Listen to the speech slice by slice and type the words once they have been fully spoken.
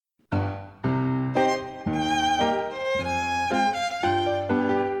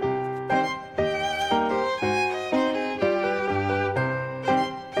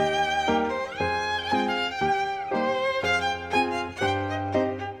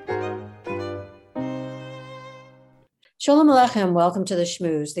Shalom Aleichem, welcome to the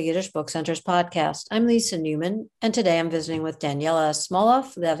Shmooze, the Yiddish Book Center's podcast. I'm Lisa Newman, and today I'm visiting with Daniela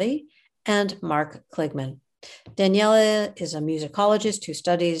Smolov, Levy, and Mark Kligman. Daniela is a musicologist who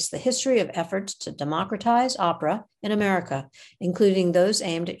studies the history of efforts to democratize opera in America, including those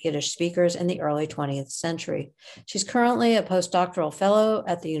aimed at Yiddish speakers in the early 20th century. She's currently a postdoctoral fellow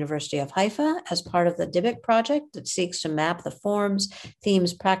at the University of Haifa as part of the Dybbuk project that seeks to map the forms,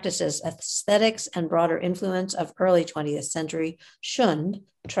 themes, practices, aesthetics, and broader influence of early 20th century shund,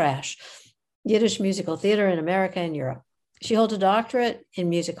 trash, Yiddish musical theater in America and Europe. She holds a doctorate in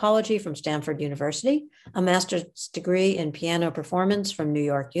musicology from Stanford University, a master's degree in piano performance from New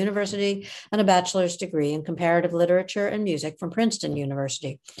York University, and a bachelor's degree in comparative literature and music from Princeton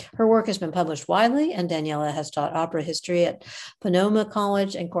University. Her work has been published widely, and Daniela has taught opera history at Sonoma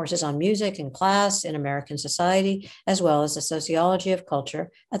College and courses on music and class in American society, as well as the sociology of culture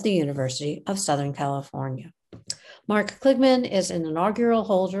at the University of Southern California. Mark Kligman is an inaugural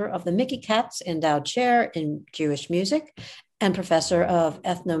holder of the Mickey Katz Endowed Chair in Jewish Music and professor of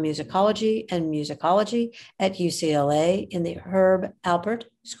ethnomusicology and musicology at UCLA in the Herb Alpert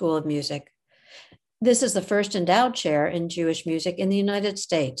School of Music. This is the first endowed chair in Jewish music in the United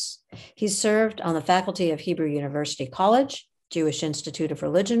States. He served on the faculty of Hebrew University College, Jewish Institute of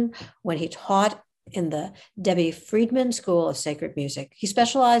Religion, when he taught in the Debbie Friedman School of Sacred Music. He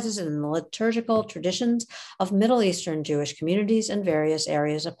specializes in the liturgical traditions of Middle Eastern Jewish communities and various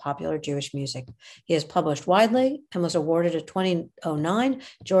areas of popular Jewish music. He has published widely and was awarded a 2009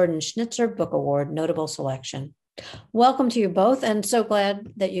 Jordan Schnitzer Book Award Notable Selection. Welcome to you both, and so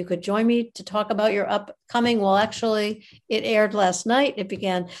glad that you could join me to talk about your upcoming, well, actually, it aired last night. It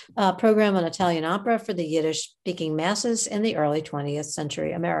began a program on Italian opera for the Yiddish-speaking masses in the early 20th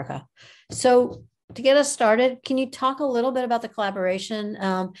century America. So to get us started, can you talk a little bit about the collaboration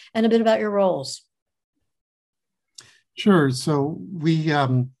and a bit about your roles? Sure. So we at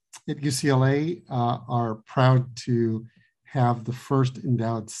UCLA are proud to have the first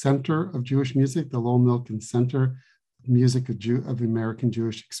endowed center of Jewish music, the Lowell Milken Center of Music of American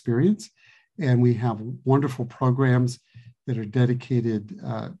Jewish Experience. And we have wonderful programs that are dedicated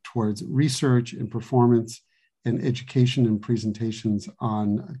towards research and performance and education and presentations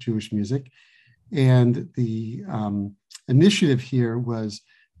on Jewish music. And the initiative here was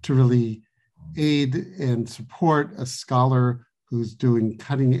to really aid and support a scholar who's doing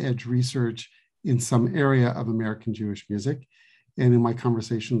cutting edge research in some area of American Jewish music. And in my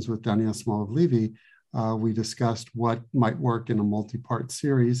conversations with Daniela Smolov Levy, we discussed what might work in a multi-part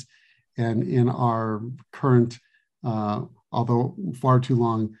series. And in our current, although far too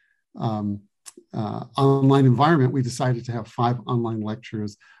long, online environment, we decided to have 5 online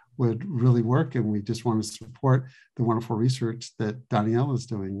lectures would really work, and we just want to support the wonderful research that Daniela is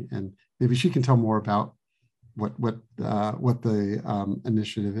doing, and maybe she can tell more about what the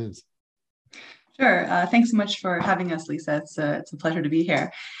initiative is. Sure. Thanks so much for having us, Lisa. It's a pleasure to be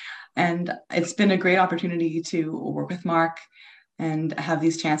here, and it's been a great opportunity to work with Mark and have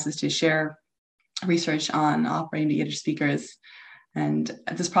these chances to share research on opera aimed at Yiddish speakers. And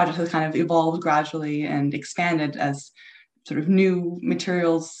this project has kind of evolved gradually and expanded as sort of new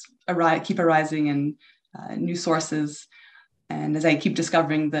materials keep arising and new sources. And as I keep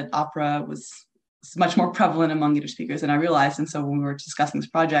discovering that opera was much more prevalent among Yiddish speakers than I realized. And so when we were discussing this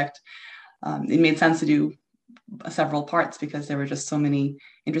project, it made sense to do several parts because there were just so many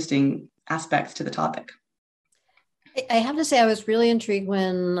interesting aspects to the topic. I have to say, I was really intrigued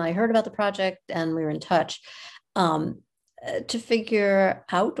when I heard about the project and we were in touch to figure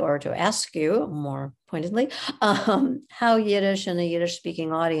out, or to ask you more pointedly, how Yiddish and a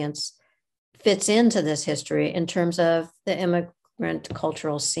Yiddish-speaking audience fits into this history in terms of the immigrant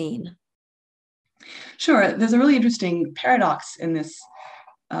cultural scene. Sure. There's a really interesting paradox in this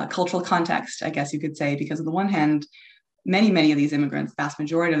cultural context, I guess you could say, because on the one hand, many of these immigrants, vast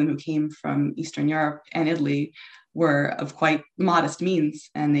majority of them who came from Eastern Europe and Italy, were of quite modest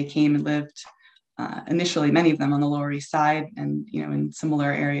means, and they came and lived initially, many of them on the Lower East Side and, in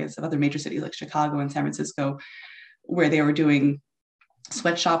similar areas of other major cities like Chicago and San Francisco, where they were doing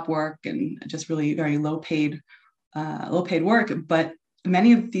sweatshop work and just really very low paid work. But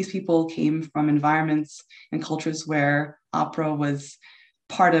many of these people came from environments and cultures where opera was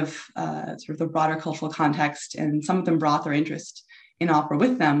part of sort of the broader cultural context. And some of them brought their interest in opera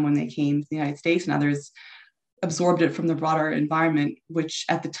with them when they came to the United States, and others absorbed it from the broader environment, which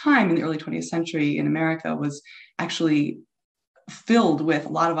at the time in the early 20th century in America was actually filled with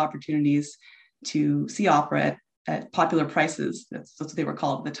a lot of opportunities to see opera at popular prices. That's what they were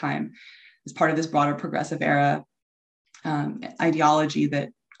called at the time, as part of this broader progressive era ideology that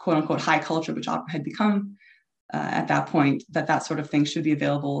quote unquote high culture, which opera had become, at that point, that sort of thing should be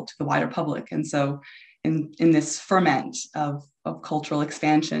available to the wider public. And so in this ferment of cultural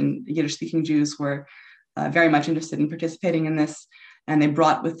expansion, Yiddish-speaking Jews were very much interested in participating in this, and they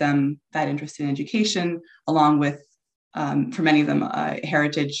brought with them that interest in education, along with, for many of them, a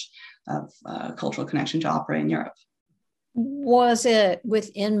heritage of cultural connection to opera in Europe. Was it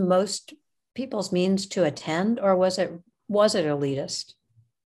within most people's means to attend, or was it elitist?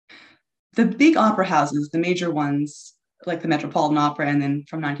 The big opera houses, the major ones, like the Metropolitan Opera, and then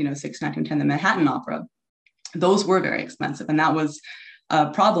from 1906 to 1910, the Manhattan Opera, those were very expensive. And that was a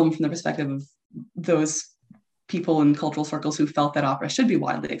problem from the perspective of those people in cultural circles who felt that opera should be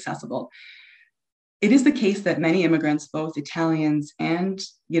widely accessible. It is the case that many immigrants, both Italians and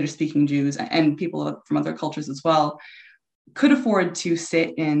Yiddish-speaking Jews, and people from other cultures as well, could afford to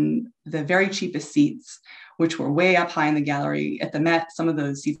sit in the very cheapest seats, which were way up high in the gallery. At the Met, some of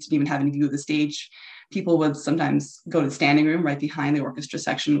those seats didn't even have any view of the stage. People would sometimes go to the standing room right behind the orchestra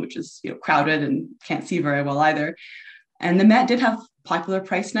section, which is crowded and can't see very well either. And the Met did have popular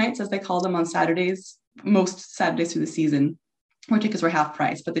price nights, as they call them, on Saturdays, most Saturdays through the season, where tickets were half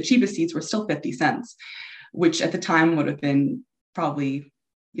price, but the cheapest seats were still 50 cents, which at the time would have been probably,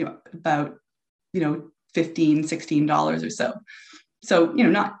 about, $15, $16 or so. So,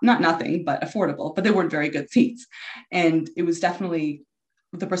 not nothing, but affordable, but they weren't very good seats. And it was definitely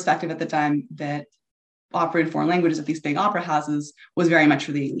the perspective at the time that opera in foreign languages at these big opera houses was very much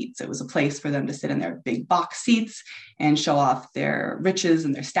for the elites. It was a place for them to sit in their big box seats and show off their riches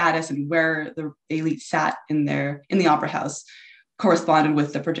and their status, and where the elite sat in the opera house corresponded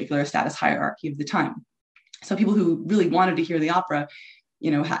with the particular status hierarchy of the time. So people who really wanted to hear the opera,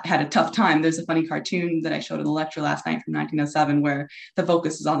 had a tough time. There's a funny cartoon that I showed in the lecture last night from 1907, where the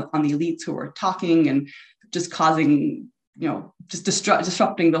focus is on the elites who are talking and just causing, just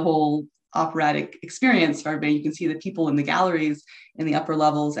disrupting the whole operatic experience for everybody. You can see the people in the galleries in the upper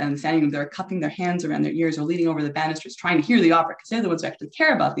levels and standing room, they're cupping their hands around their ears or leaning over the banisters trying to hear the opera, because they're the ones who actually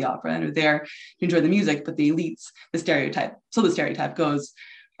care about the opera and are there to enjoy the music. But the elites, the stereotype goes,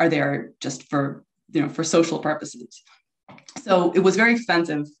 are there just for social purposes. So it was very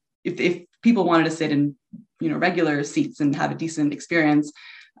expensive. If people wanted to sit in regular seats and have a decent experience,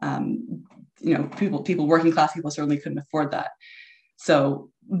 people working class people certainly couldn't afford that. So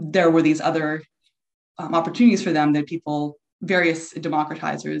there were these other opportunities for them that various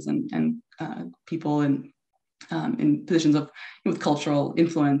democratizers and people in positions with cultural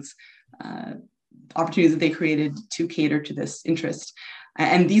influence, opportunities that they created to cater to this interest.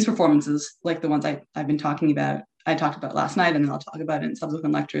 And these performances, like the ones I've been talking about, I talked about last night, and then I'll talk about it in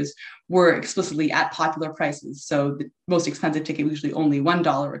subsequent lectures, were explicitly at popular prices. So the most expensive ticket was usually only $1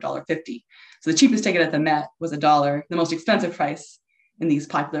 or $1.50. So the cheapest ticket at the Met was $1. The most expensive price in these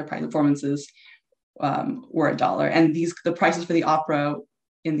popular price performances were $1. And the prices for the opera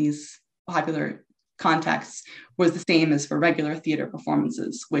in these popular contexts was the same as for regular theater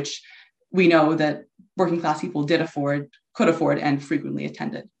performances, which we know that working class people could afford, and frequently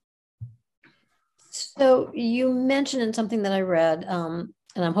attended. So you mentioned in something that I read, and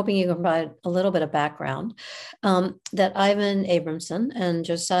I'm hoping you can provide a little bit of background, that Ivan Abramson and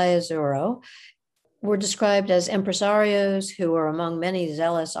Josiah Zuro were described as impresarios who were among many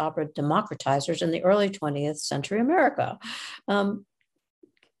zealous opera democratizers in the early 20th century America. Can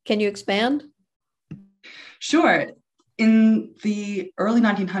you expand? Sure. In the early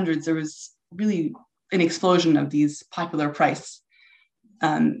 1900s, there was really an explosion of these popular price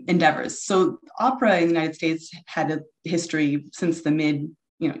endeavors. So opera in the United States had a history since the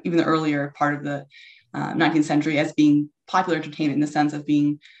even the earlier part of the 19th century as being popular entertainment in the sense of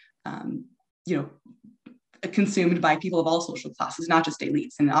being, consumed by people of all social classes, not just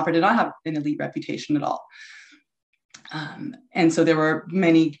elites. And opera did not have an elite reputation at all. And so there were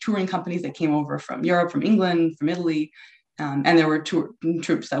many touring companies that came over from Europe, from England, from Italy, and there were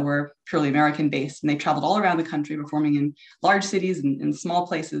troops that were purely American based, and they traveled all around the country, performing in large cities and in small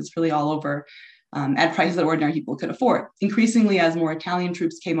places, really all over, at prices that ordinary people could afford. Increasingly, as more Italian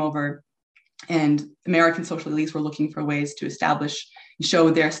troops came over and American social elites were looking for ways to establish and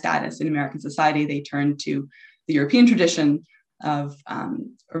show their status in American society, they turned to the European tradition of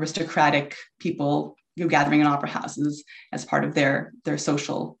aristocratic people gathering in opera houses as part of their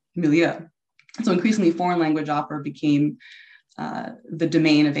social milieu. So increasingly, foreign language opera became the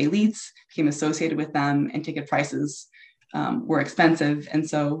domain of elites, became associated with them, and ticket prices were expensive. And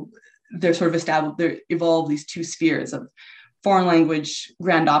so there evolved these two spheres of foreign language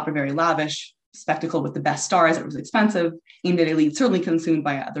grand opera, very lavish, spectacle with the best stars. It was expensive, aimed at elites, certainly consumed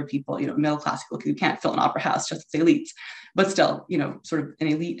by other people, middle class people, because you can't fill an opera house just as elites, but still, sort of an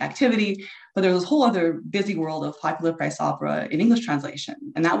elite activity. But there was this whole other busy world of popular price opera in English translation.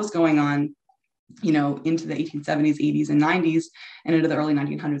 And that was going on, into the 1870s, 80s, and 90s, and into the early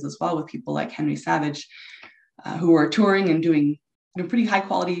 1900s as well, with people like Henry Savage, who were touring and doing pretty high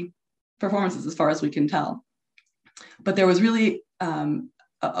quality performances as far as we can tell. But there was really a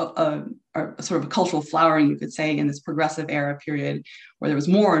sort of a cultural flowering, you could say, in this progressive era period, where there was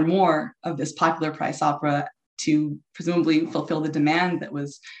more and more of this popular price opera to presumably fulfill the demand that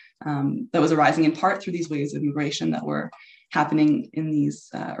was arising in part through these waves of immigration that were happening in these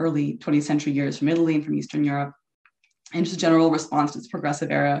early 20th century years from Italy and from Eastern Europe, and just a general response to this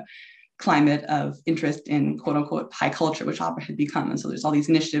progressive era climate of interest in quote unquote high culture, which opera had become. And so there's all these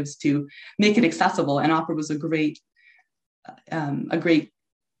initiatives to make it accessible, and opera was a great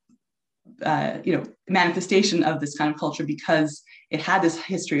manifestation of this kind of culture, because it had this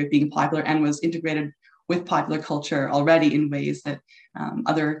history of being popular and was integrated with popular culture already in ways that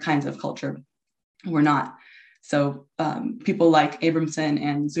other kinds of culture were not. So people like Abramson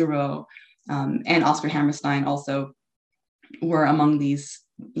and Zuro and Oscar Hammerstein also were among these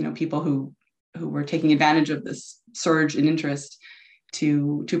people who were taking advantage of this surge in interest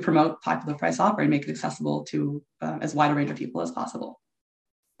to promote popular price opera and make it accessible to as wide a range of people as possible.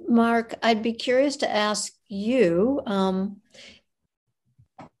 Mark, I'd be curious to ask you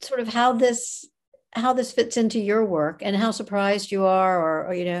sort of how this fits into your work, and how surprised you are,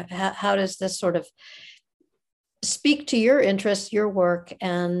 or how does this sort of speak to your interests, your work,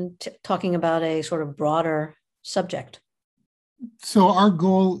 and talking about a sort of broader subject? So our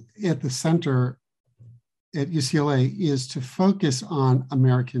goal at the center at UCLA is to focus on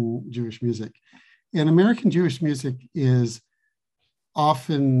American Jewish music. And American Jewish music is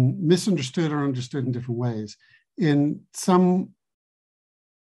often misunderstood or understood in different ways. In some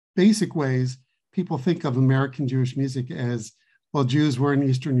basic ways, people think of American Jewish music as, well, Jews were in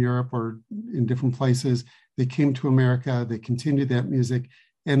Eastern Europe or in different places. They came to America, they continued that music,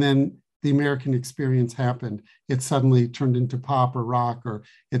 and then the American experience happened. It suddenly turned into pop or rock, or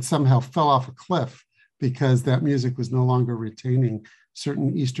it somehow fell off a cliff because that music was no longer retaining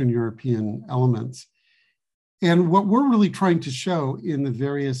certain Eastern European elements. And what we're really trying to show in the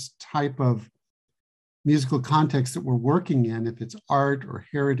various type of musical contexts that we're working in, if it's art or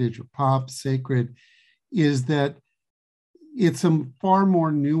heritage or pop, sacred, is that it's a far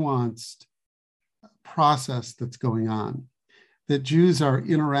more nuanced process that's going on, that Jews are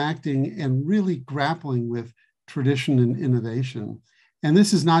interacting and really grappling with tradition and innovation. And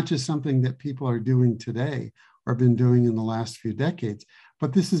this is not just something that people are doing today or been doing in the last few decades,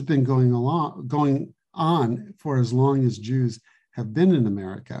 but this has been going on for as long as Jews have been in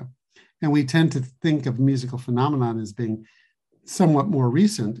America. And we tend to think of musical phenomenon as being somewhat more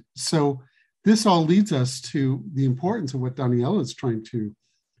recent. So this all leads us to the importance of what Daniela is trying to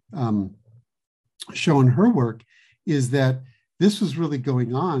show in her work, is that this was really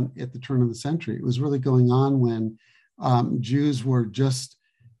going on at the turn of the century. It was really going on when Jews were just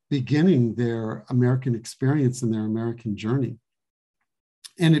beginning their American experience and their American journey.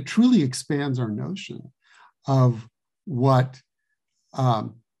 And it truly expands our notion of what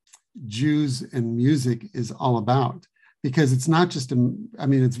Jews and music is all about. Because it's not just,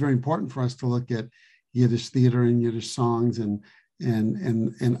 it's very important for us to look at Yiddish theater and Yiddish songs and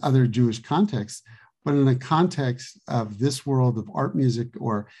other Jewish contexts, but in a context of this world of art music,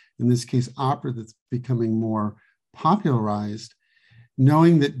 or in this case, opera, that's becoming more popularized,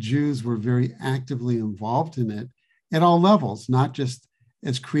 knowing that Jews were very actively involved in it at all levels, not just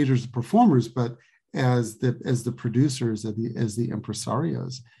as creators and performers, but as the producers, as the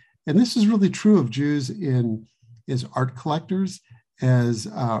impresarios. And this is really true of Jews as art collectors, as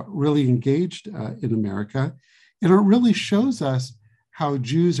really engaged in America. And it really shows us how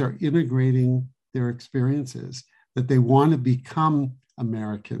Jews are integrating their experiences, that they want to become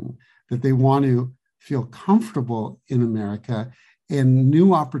American, that they want to feel comfortable in America, and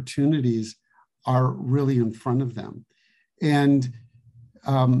new opportunities are really in front of them. And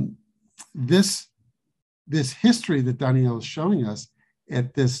this history that Daniela is showing us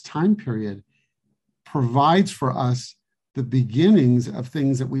at this time period provides for us the beginnings of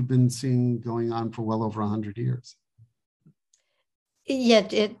things that we've been seeing going on for well over 100 years.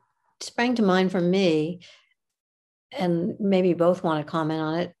 Yet it sprang to mind for me, and maybe both want to comment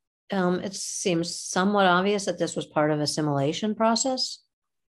on it. It seems somewhat obvious that this was part of an assimilation process.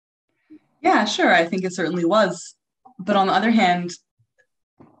 Yeah, sure. I think it certainly was. But on the other hand,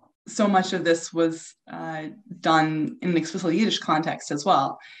 so much of this was done in an explicitly Yiddish context as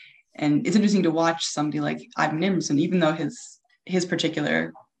well. And it's interesting to watch somebody like Ivan Abramson, even though his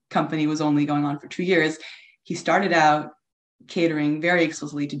particular company was only going on for 2 years, he started out catering very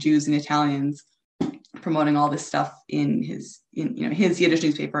explicitly to Jews and Italians, promoting all this stuff in his Yiddish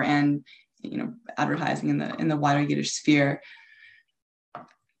newspaper and advertising in the wider Yiddish sphere,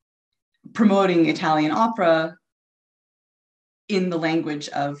 promoting Italian opera in the language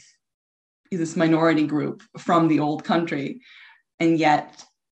of this minority group from the old country, and yet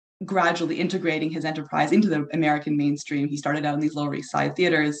gradually integrating his enterprise into the American mainstream. He started out in these Lower East Side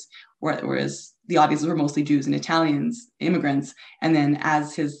theaters, whereas the audiences were mostly Jews and Italians, immigrants. And then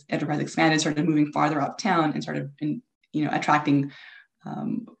as his enterprise expanded, started moving farther uptown and started, attracting,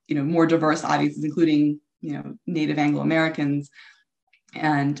 more diverse audiences, including, Native Anglo-Americans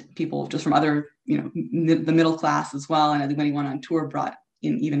and people just from other, the middle class as well. And when he went on tour, brought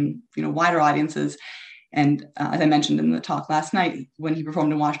in even, wider audiences. And as I mentioned in the talk last night, when he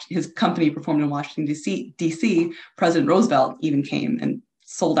performed in Washington, his company performed in Washington, D.C., President Roosevelt even came and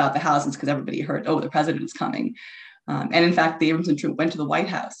sold out the houses because everybody heard, oh, the president is coming. And in fact, the Abramson troupe went to the White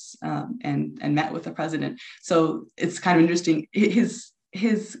House and met with the president. So it's kind of interesting.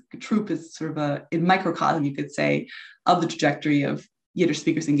 His troupe is sort of a microcosm, you could say, of the trajectory of Yiddish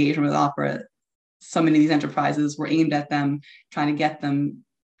speakers' engagement with opera. So many of these enterprises were aimed at them, trying to get them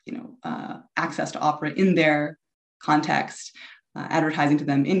access to opera in their context, advertising to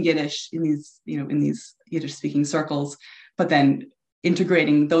them in Yiddish in these Yiddish speaking circles, but then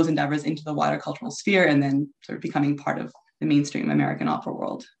integrating those endeavors into the wider cultural sphere and then sort of becoming part of the mainstream American opera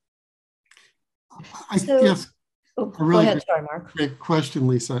world. I guess go ahead. Sorry, Mark. Great question,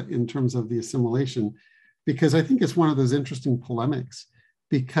 Lisa, in terms of the assimilation, because I think it's one of those interesting polemics,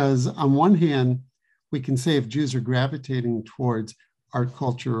 because on one hand, we can say if Jews are gravitating towards art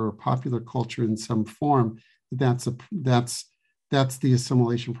culture or popular culture in some form, that's the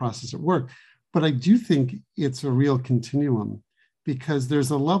assimilation process at work. But I do think it's a real continuum, because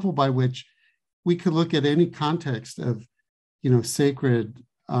there's a level by which we could look at any context of, sacred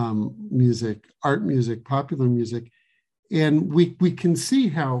music, art music, popular music, and we can see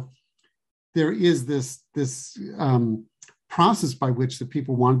how there is this process by which the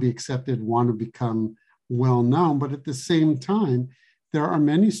people want to be accepted, want to become well known, but at the same time, there are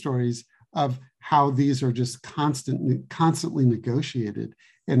many stories of how these are just constantly negotiated,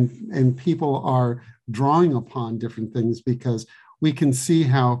 and people are drawing upon different things, because we can see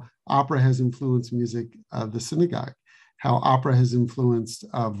how opera has influenced music of the synagogue, how opera has influenced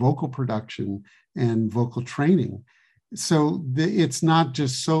vocal production and vocal training. So it's not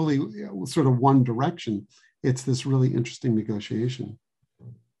just solely sort of one direction. It's this really interesting negotiation.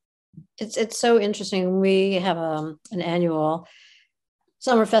 It's so interesting. We have an annual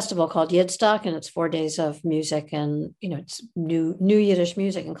summer festival called Yidstock, and it's 4 days of music, and it's new Yiddish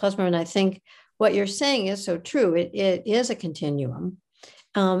music in Klezmer. And I think what you're saying is so true. It is a continuum,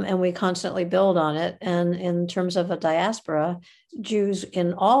 and we constantly build on it. And in terms of a diaspora, Jews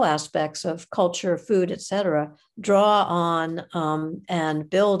in all aspects of culture, food, etc., draw on and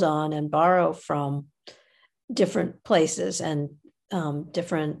build on and borrow from different places and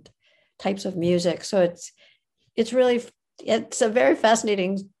different types of music. So it's a very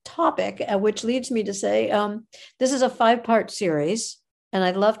fascinating topic, which leads me to say, this is a 5-part series, and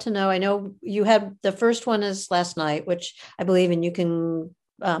I'd love to know, I know you had, the first one is last night, which I believe, and you can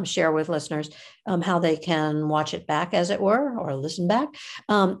share with listeners how they can watch it back, as it were, or listen back,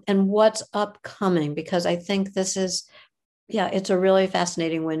 and what's upcoming, because I think this is, it's a really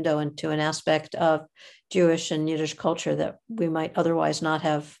fascinating window into an aspect of Jewish and Yiddish culture that we might otherwise not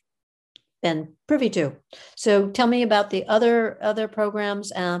have been privy to. So tell me about the other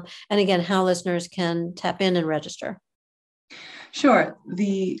programs, and again, how listeners can tap in and register. Sure.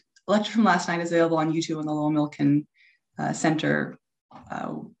 The lecture from last night is available on YouTube on the Lowell Milken Center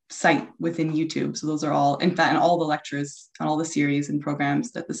site within YouTube. So those are all, in fact, and all the lectures on all the series and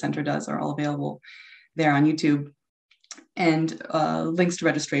programs that the center does are all available there on YouTube. And links to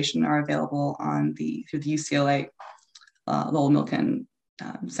registration are available through the UCLA Lowell Milken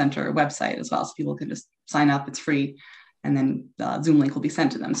Center website as well. So people can just sign up, it's free, and then the Zoom link will be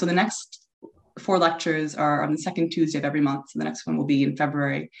sent to them. So the next 4 lectures are on the second Tuesday of every month. So the next one will be in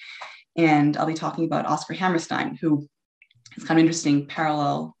February. And I'll be talking about Oscar Hammerstein, who is kind of interesting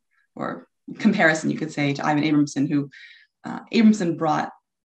parallel or comparison, you could say, to Ivan Abramson, who Abramson brought,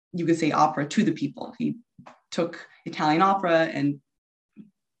 you could say, opera to the people. He took Italian opera and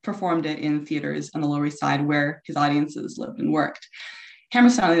performed it in theaters on the Lower East Side where his audiences lived and worked.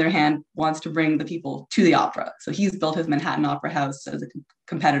 Hammerstein, on the other hand, wants to bring the people to the opera. So he's built his Manhattan Opera House as a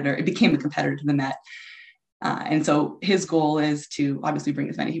competitor. It became a competitor to the Met. And so his goal is to obviously bring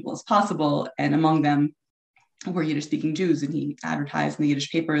as many people as possible. And among them were Yiddish-speaking Jews. And he advertised in the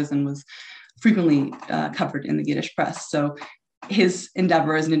Yiddish papers and was frequently covered in the Yiddish press. So his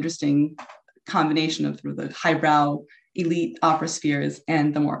endeavor is an interesting combination of sort of the highbrow elite opera spheres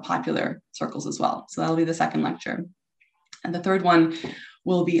and the more popular circles as well. So that'll be the second lecture. And the third one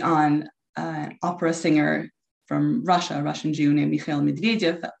will be on an opera singer from Russia, a Russian Jew named Mikhail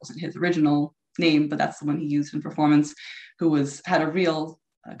Medvedev. That wasn't his original name, but that's the one he used in performance, who had a real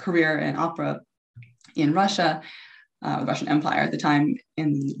career in opera in Russia, the Russian Empire at the time,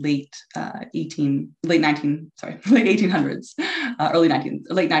 in the late 1800s, late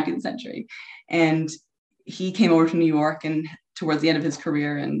 19th century. And he came over to New York and towards the end of his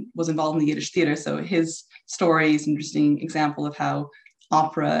career and was involved in the Yiddish theater. So his story is an interesting example of how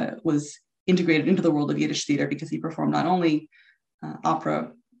opera was integrated into the world of Yiddish theater, because he performed not only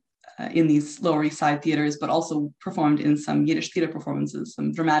opera in these Lower East Side theaters, but also performed in some Yiddish theater performances,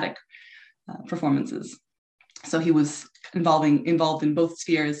 some dramatic performances. So he was involved in both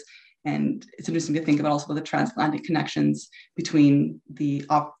spheres. And it's interesting to think about also the transatlantic connections between the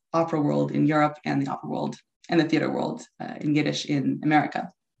opera world in Europe and the opera world and the theater world in Yiddish in America.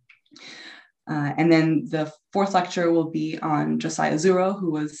 And then the fourth lecture will be on Josiah Zuro,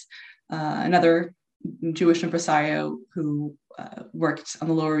 who was another Jewish impresario who worked on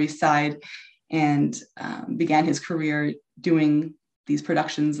the Lower East Side and began his career doing these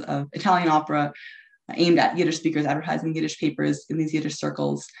productions of Italian opera aimed at Yiddish speakers, advertising Yiddish papers in these Yiddish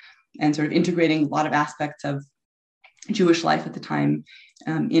circles, and sort of integrating a lot of aspects of Jewish life at the time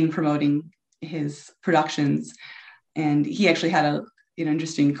in promoting his productions. And he actually had an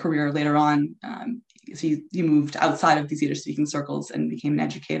interesting career later on. He moved outside of these Yiddish-speaking circles and became an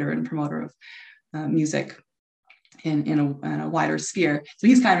educator and promoter of music in a wider sphere. So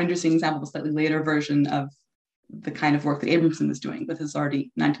he's kind of an interesting example of a slightly later version of the kind of work that Abramson was doing, with his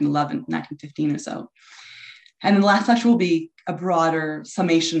already 1911, 1915 or so. And then the last lecture will be a broader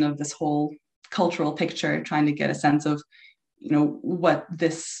summation of this whole cultural picture, trying to get a sense of, what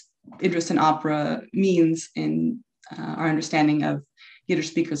this interest in opera means in our understanding of Yiddish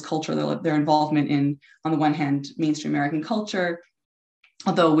speakers' culture, their involvement in, on the one hand, mainstream American culture,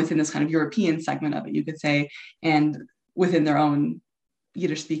 although within this kind of European segment of it, you could say, and within their own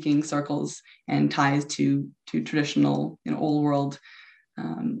Yiddish-speaking circles and ties to traditional, old world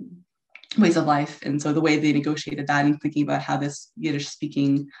ways of life. And so the way they negotiated that, and thinking about how this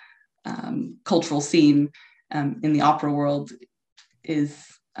Yiddish-speaking cultural scene in the opera world is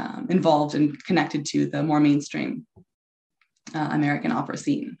involved and connected to the more mainstream American opera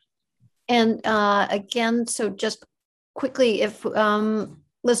scene. And again, so just quickly, if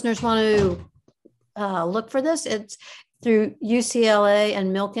listeners want to look for this, it's through UCLA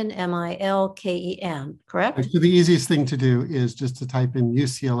and Milken, Milken, correct? So the easiest thing to do is just to type in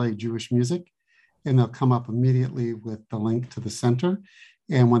UCLA Jewish Music, and they'll come up immediately with the link to the center.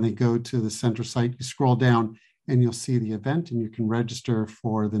 And when they go to the center site, you scroll down and you'll see the event, and you can register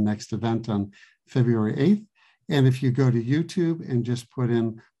for the next event on February 8th. And if you go to YouTube and just put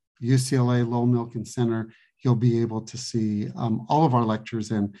in UCLA Lowell Milken Center, you'll be able to see all of our lectures,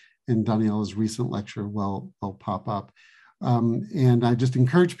 and Daniela's recent lecture will pop up. And I just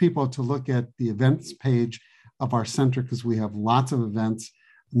encourage people to look at the events page of our center, because we have lots of events.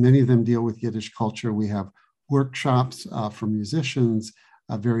 Many of them deal with Yiddish culture. We have workshops for musicians,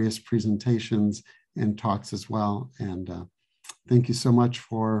 various presentations and talks as well. And thank you so much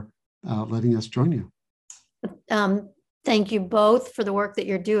for letting us join you. Thank you both for the work that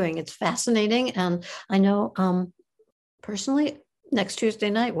you're doing. It's fascinating. And I know personally, next Tuesday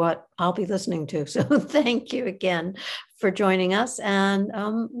night, what I'll be listening to. So thank you again for joining us. And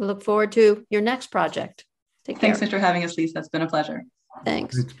we look forward to your next project. Take care. Thanks for having us, Lisa. It's been a pleasure.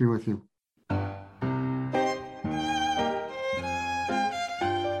 Thanks. Great to be with you.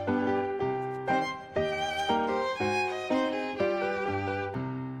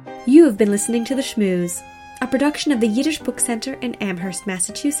 You have been listening to The Shmooze, a production of the Yiddish Book Center in Amherst,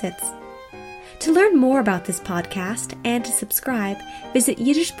 Massachusetts. To learn more about this podcast and to subscribe, visit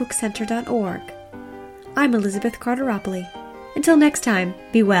yiddishbookcenter.org. I'm Elizabeth Carteropoli. Until next time,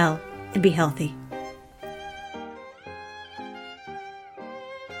 be well and be healthy.